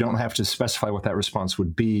 And you don't have to specify what that response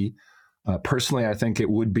would be. Personally, I think it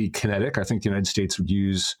would be kinetic. I think the United States would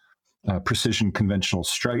use precision conventional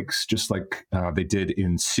strikes, just like they did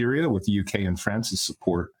in Syria with the UK and France's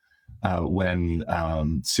support when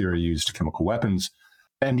Syria used chemical weapons.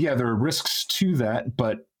 And yeah, there are risks to that,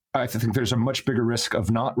 but I think there's a much bigger risk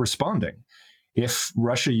of not responding. If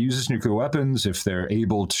Russia uses nuclear weapons, if they're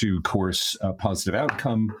able to coerce a positive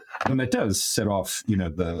outcome, then that does set off,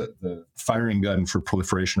 the firing gun for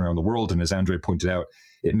proliferation around the world. And as Andrei pointed out,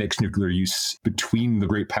 it makes nuclear use between the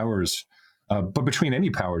great powers, but between any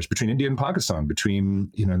powers, between India and Pakistan,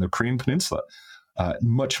 between the Korean Peninsula,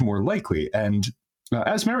 much more likely. And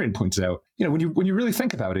as Marian pointed out, when you really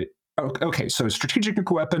think about it, okay, so a strategic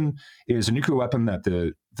nuclear weapon is a nuclear weapon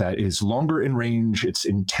that is longer in range. It's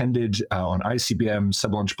intended on ICBM,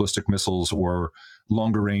 sub-launch ballistic missiles, or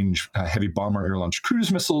longer range heavy bomber air-launched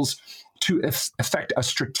cruise missiles to affect a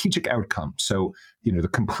strategic outcome. So, the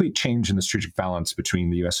complete change in the strategic balance between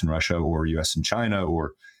the US and Russia, or US and China,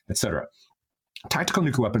 or et cetera. Tactical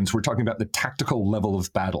nuclear weapons, we're talking about the tactical level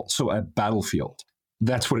of battle. So a battlefield,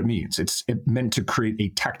 that's what it means. It's meant to create a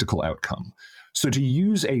tactical outcome. So to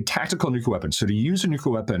use a tactical nuclear weapon,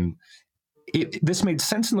 this made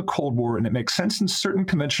sense in the Cold War, and it makes sense in certain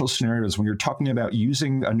conventional scenarios when you're talking about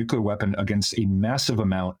using a nuclear weapon against a massive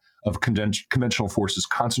amount of conventional forces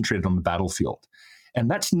concentrated on the battlefield. And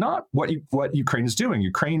that's not what Ukraine is doing.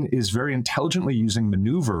 Ukraine is very intelligently using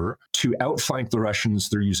maneuver to outflank the Russians.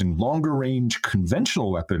 They're using longer range conventional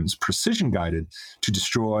weapons, precision guided, to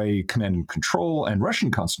destroy command and control and Russian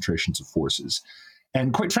concentrations of forces.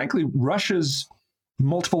 And quite frankly, Russia's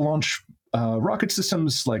multiple launch rocket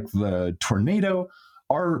systems like the Tornado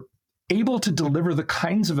are able to deliver the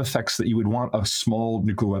kinds of effects that you would want a small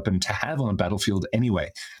nuclear weapon to have on a battlefield anyway.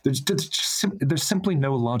 There's simply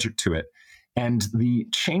no logic to it. And the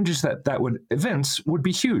changes that would evince would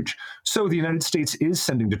be huge. So the United States is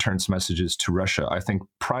sending deterrence messages to Russia, I think,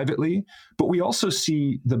 privately. But we also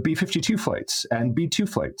see the B-52 flights and B-2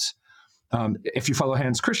 flights. If you follow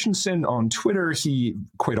Hans Christensen on Twitter, he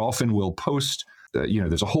quite often will post,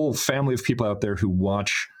 there's a whole family of people out there who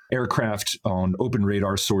watch aircraft on open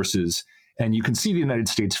radar sources. And you can see the United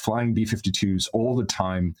States flying B-52s all the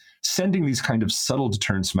time, sending these kind of subtle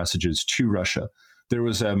deterrence messages to Russia. There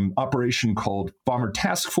was an operation called Bomber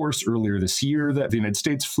Task Force earlier this year that the United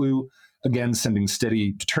States flew, again, sending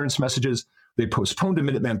steady deterrence messages. They postponed a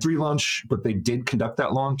Minuteman III launch, but they did conduct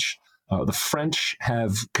that launch. The French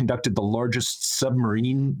have conducted the largest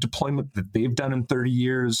submarine deployment that they've done in 30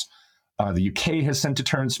 years. The UK has sent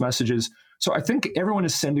deterrence messages. So I think everyone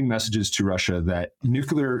is sending messages to Russia that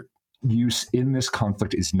nuclear use in this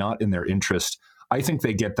conflict is not in their interest. I think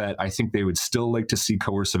they get that. I think they would still like to see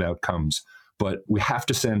coercive outcomes. But we have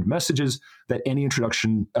to send messages that any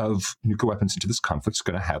introduction of nuclear weapons into this conflict is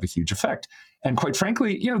going to have a huge effect. And quite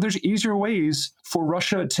frankly, there's easier ways for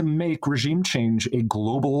Russia to make regime change a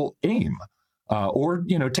global aim, or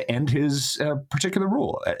to end his particular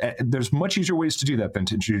rule. There's much easier ways to do that than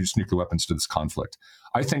to introduce nuclear weapons to this conflict.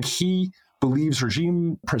 I think he believes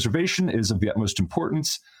regime preservation is of the utmost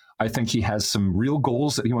importance. I think he has some real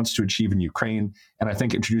goals that he wants to achieve in Ukraine. And I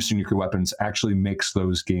think introducing nuclear weapons actually makes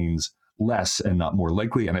those gains less and not more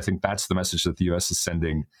likely. And I think that's the message that the US is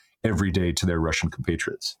sending every day to their Russian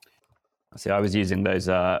compatriots. See, I was using those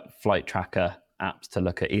flight tracker apps to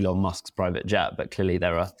look at Elon Musk's private jet, but clearly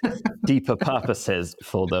there are deeper purposes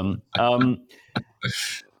for them.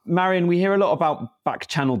 Marion, we hear a lot about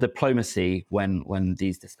back-channel diplomacy when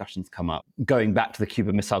these discussions come up, going back to the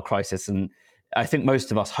Cuban Missile Crisis. And I think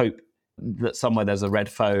most of us hope that somewhere there's a red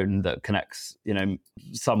phone that connects,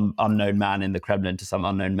 some unknown man in the Kremlin to some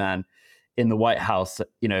unknown man in the White House,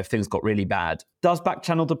 if things got really bad. Does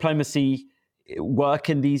back-channel diplomacy work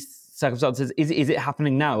in these circumstances? Is it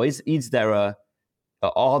happening now?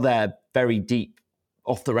 Are there very deep,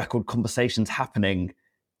 off-the-record conversations happening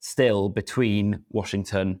still between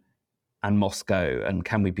Washington and Moscow? And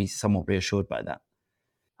can we be somewhat reassured by that?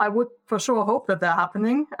 I would for sure hope that they're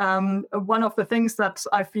happening. One of the things that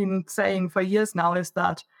I've been saying for years now is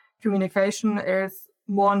that communication is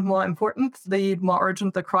more and more important, the more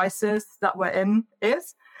urgent the crisis that we're in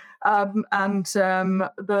is. The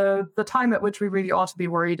time at which we really ought to be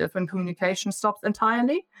worried is when communication stops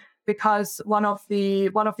entirely, because one of the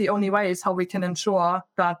only ways how we can ensure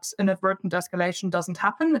that inadvertent escalation doesn't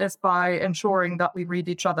happen is by ensuring that we read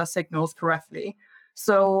each other's signals correctly.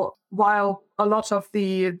 So while a lot of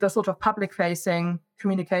the sort of public-facing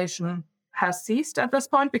communication has ceased at this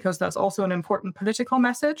point, because there's also an important political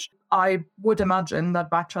message, I would imagine that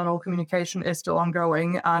back-channel communication is still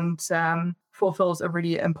ongoing and fulfills a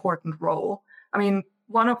really important role. I mean,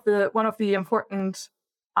 one of the important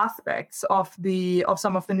aspects of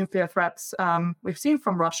some of the nuclear threats we've seen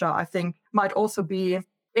from Russia, I think, might also be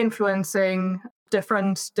influencing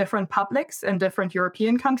different publics in different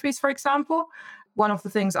European countries, for example. One of the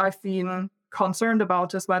things I've been concerned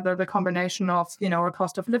about is whether the combination of, a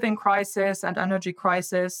cost of living crisis and energy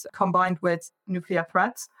crisis combined with nuclear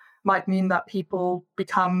threats might mean that people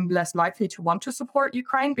become less likely to want to support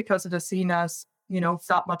Ukraine because it is seen as,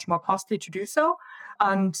 that much more costly to do so.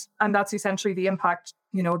 And that's essentially the impact,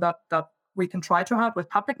 that we can try to have with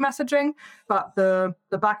public messaging. But the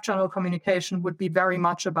back channel communication would be very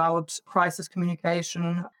much about crisis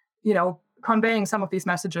communication, conveying some of these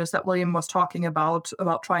messages that William was talking about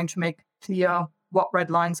trying to make clear what red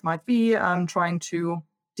lines might be, trying to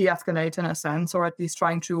de-escalate in a sense, or at least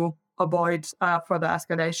trying to avoid further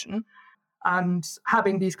escalation. And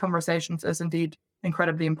having these conversations is indeed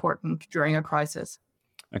incredibly important during a crisis.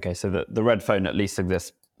 Okay, so the red phone at least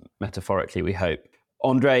exists metaphorically, we hope.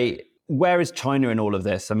 Andre, where is China in all of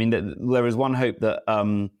this? I mean, there is one hope that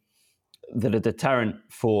that a deterrent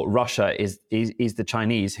for Russia is the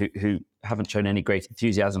Chinese, who haven't shown any great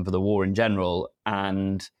enthusiasm for the war in general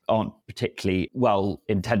and aren't particularly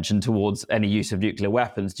well-intentioned towards any use of nuclear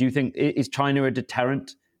weapons. Do you think, is China a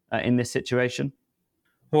deterrent in this situation?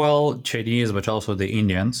 Well, Chinese, but also the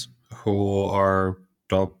Indians, who are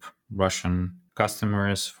top Russian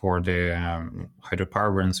customers for the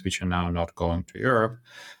hydrocarbons, which are now not going to Europe.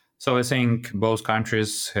 So I think both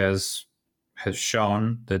countries has shown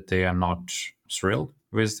that they are not thrilled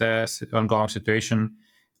with the ongoing situation.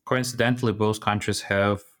 Coincidentally, both countries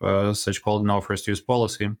have such called no first use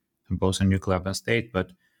policy, both a nuclear weapon state, but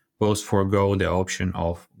both forego the option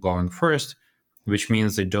of going first, which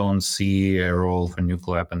means they don't see a role for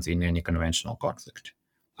nuclear weapons in any conventional conflict.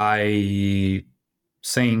 I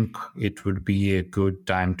think it would be a good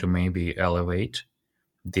time to maybe elevate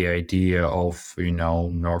the idea of,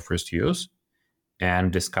 no first use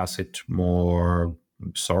and discuss it more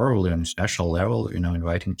thoroughly on international level,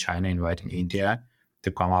 inviting China, inviting India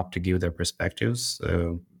to come up to give their perspectives,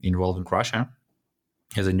 involving Russia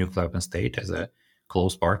as a nuclear weapon state, as a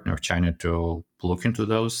close partner of China, to look into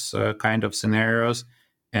those kind of scenarios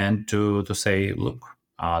and to say, look,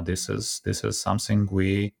 this is something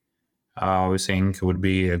we think would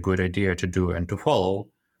be a good idea to do and to follow.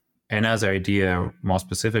 Another idea, more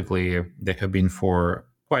specifically, there have been for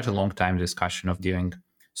quite a long time discussion of giving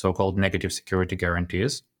so-called negative security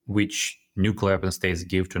guarantees, which nuclear weapon states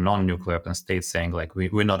give to non-nuclear weapon states, saying like,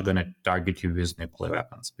 we're not going to target you with nuclear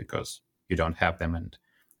weapons because you don't have them, and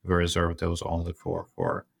we reserve those only for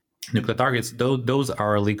nuclear targets. Those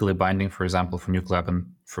are legally binding, for example, for nuclear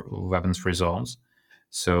weapons-free zones.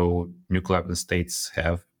 So nuclear weapon states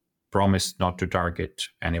have promised not to target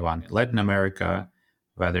anyone in Latin America,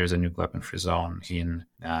 where there's a nuclear weapon-free zone in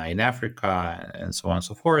Africa, and so on and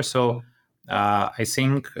so forth. So I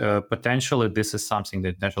think potentially this is something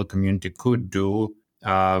that the international community could do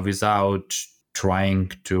without trying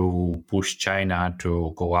to push China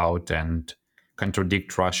to go out and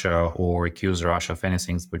contradict Russia or accuse Russia of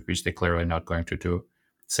anything which they're clearly not going to do.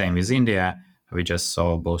 Same with India. We just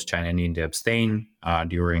saw both China and India abstain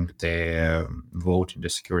during the vote in the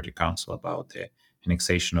Security Council about the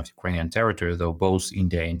annexation of Ukrainian territory, though both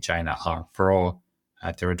India and China are pro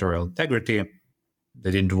territorial integrity.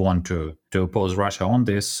 They didn't want to oppose Russia on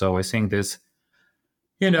this. So I think this,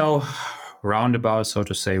 roundabout, so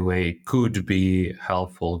to say, way could be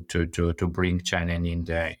helpful to bring China and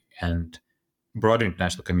India and broader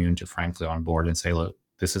international community, frankly, on board and say, look,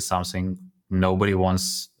 this is something nobody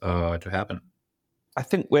wants to happen. I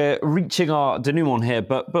think we're reaching our denouement here,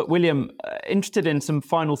 but William, interested in some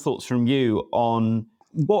final thoughts from you on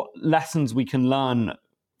what lessons we can learn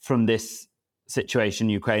from this situation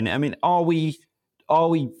in Ukraine. I mean, are we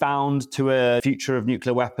bound to a future of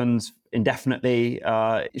nuclear weapons indefinitely?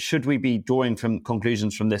 Should we be drawing from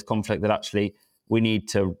conclusions from this conflict that actually we need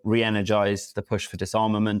to re-energize the push for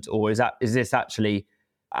disarmament, or is this actually,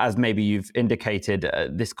 as maybe you've indicated,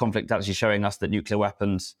 this conflict actually showing us that nuclear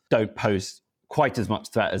weapons don't pose quite as much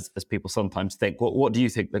threat as people sometimes think? What do you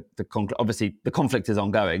think? Obviously, the conflict is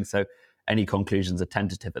ongoing, so any conclusions are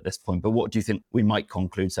tentative at this point. But what do you think we might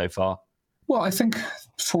conclude so far? Well, I think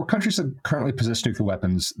for countries that currently possess nuclear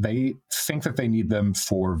weapons, they think that they need them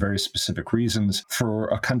for very specific reasons. For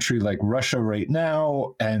a country like Russia right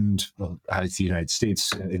now, and the United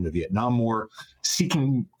States in the Vietnam War,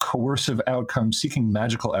 seeking coercive outcomes, seeking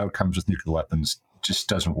magical outcomes with nuclear weapons just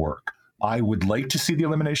doesn't work. I would like to see the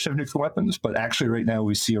elimination of nuclear weapons, but actually right now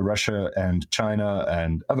we see Russia and China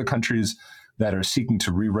and other countries that are seeking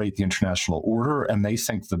to rewrite the international order, and they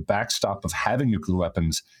think the backstop of having nuclear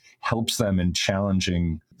weapons helps them in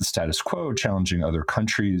challenging the status quo, challenging other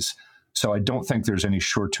countries. So I don't think there's any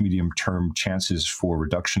short to medium term chances for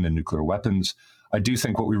reduction in nuclear weapons. I do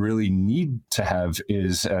think what we really need to have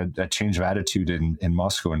is a change of attitude in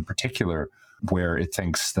Moscow in particular, where it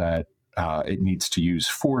thinks that it needs to use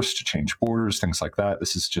force to change borders, things like that.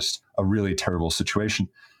 This is just a really terrible situation.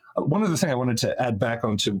 One other thing I wanted to add back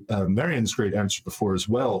onto Marian's great answer before as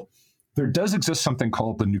well, there does exist something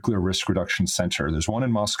called the Nuclear Risk Reduction Center. There's one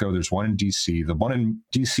in Moscow, there's one in DC. The one in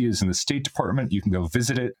DC is in the State Department. You can go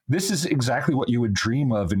visit it. This is exactly what you would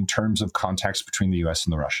dream of in terms of contacts between the US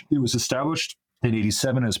and the Russian. It was established in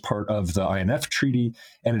 1987 as part of the INF Treaty,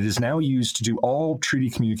 and it is now used to do all treaty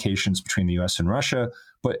communications between the US and Russia.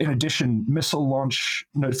 But in addition, missile launch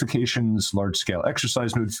notifications, large-scale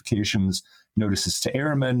exercise notifications, notices to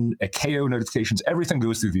airmen, ICAO notifications, everything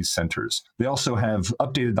goes through these centers. They also have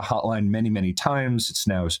updated the hotline many, many times. It's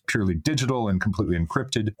now purely digital and completely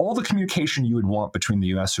encrypted. All the communication you would want between the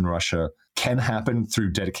US and Russia can happen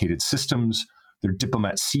through dedicated systems. Their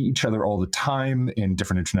diplomats see each other all the time in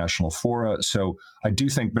different international fora. So I do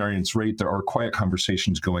think Marian's right. There are quiet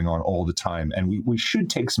conversations going on all the time, and we should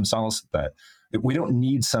take some solace at that. We don't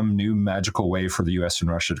need some new magical way for the US and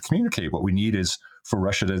Russia to communicate. What we need is for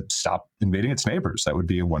Russia to stop invading its neighbors. That would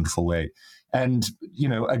be a wonderful way. And,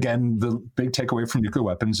 again, the big takeaway from nuclear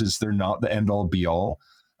weapons is they're not the end all be all.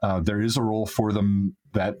 There is a role for them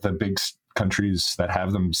that the big countries that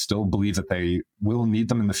have them still believe that they will need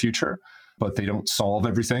them in the future, but they don't solve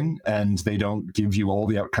everything and they don't give you all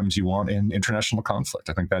the outcomes you want in international conflict.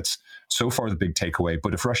 I think that's so far the big takeaway.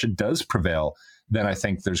 But if Russia does prevail, then I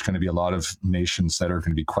think there's going to be a lot of nations that are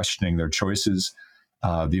going to be questioning their choices.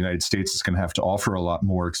 The United States is going to have to offer a lot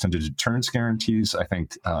more extended deterrence guarantees. I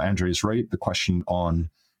think Andre is right. The question on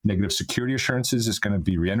negative security assurances is going to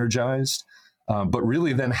be re-energized. But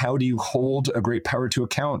really, then how do you hold a great power to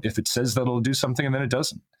account if it says that it'll do something and then it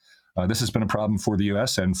doesn't? This has been a problem for the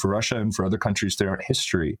US and for Russia and for other countries throughout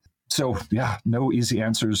history. So, yeah, no easy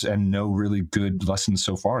answers and no really good lessons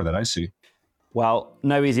so far that I see. Well,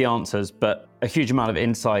 no easy answers, but a huge amount of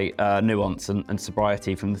insight, nuance and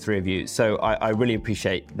sobriety from the three of you. So I really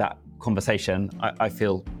appreciate that conversation. I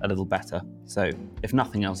feel a little better. So if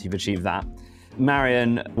nothing else, you've achieved that.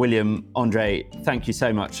 Marion, William, Andre, thank you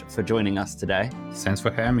so much for joining us today. Thanks for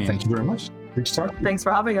having me. Thank you very much. Great to talk. Thanks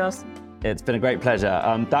for having us. It's been a great pleasure.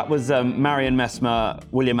 That was Marion Messmer,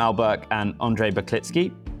 William Alberk, and Andre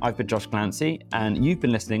Baklitsky. I've been Josh Glancy, and you've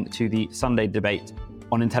been listening to the Sunday debate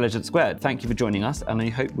on Intelligence Squared. Thank you for joining us, and I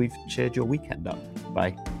hope we've cheered your weekend up.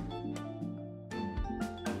 Bye.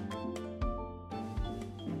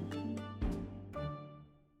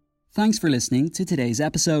 Thanks for listening to today's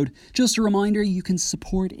episode. Just a reminder, you can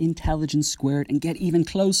support Intelligence Squared and get even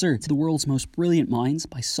closer to the world's most brilliant minds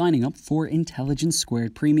by signing up for Intelligence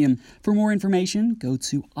Squared Premium. For more information, go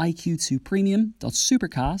to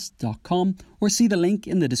iq2premium.supercast.com or see the link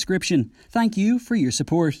in the description. Thank you for your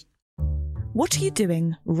support. What are you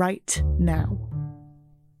doing right now?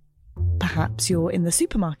 Perhaps you're in the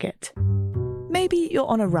supermarket. Maybe you're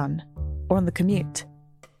on a run or on the commute.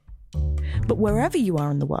 But wherever you are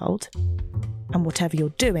in the world, and whatever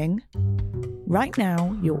you're doing, right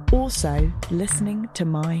now you're also listening to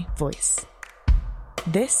my voice.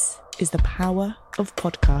 This is the power of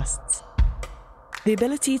podcasts. The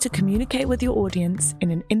ability to communicate with your audience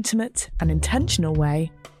in an intimate and intentional way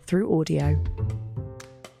through audio.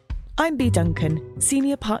 I'm Bea Duncan,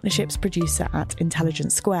 Senior Partnerships Producer at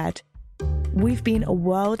Intelligence Squared. We've been a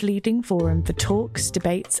world-leading forum for talks,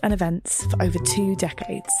 debates and events for over 2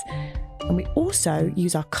 decades. And we also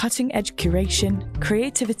use our cutting-edge curation,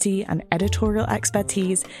 creativity and editorial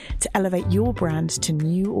expertise to elevate your brand to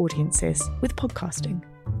new audiences with podcasting.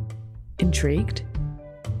 Intrigued?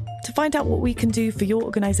 To find out what we can do for your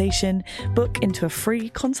organisation, book into a free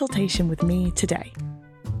consultation with me today.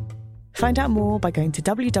 Find out more by going to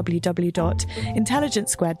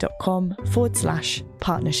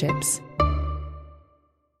www.intelligencesquared.com/partnerships.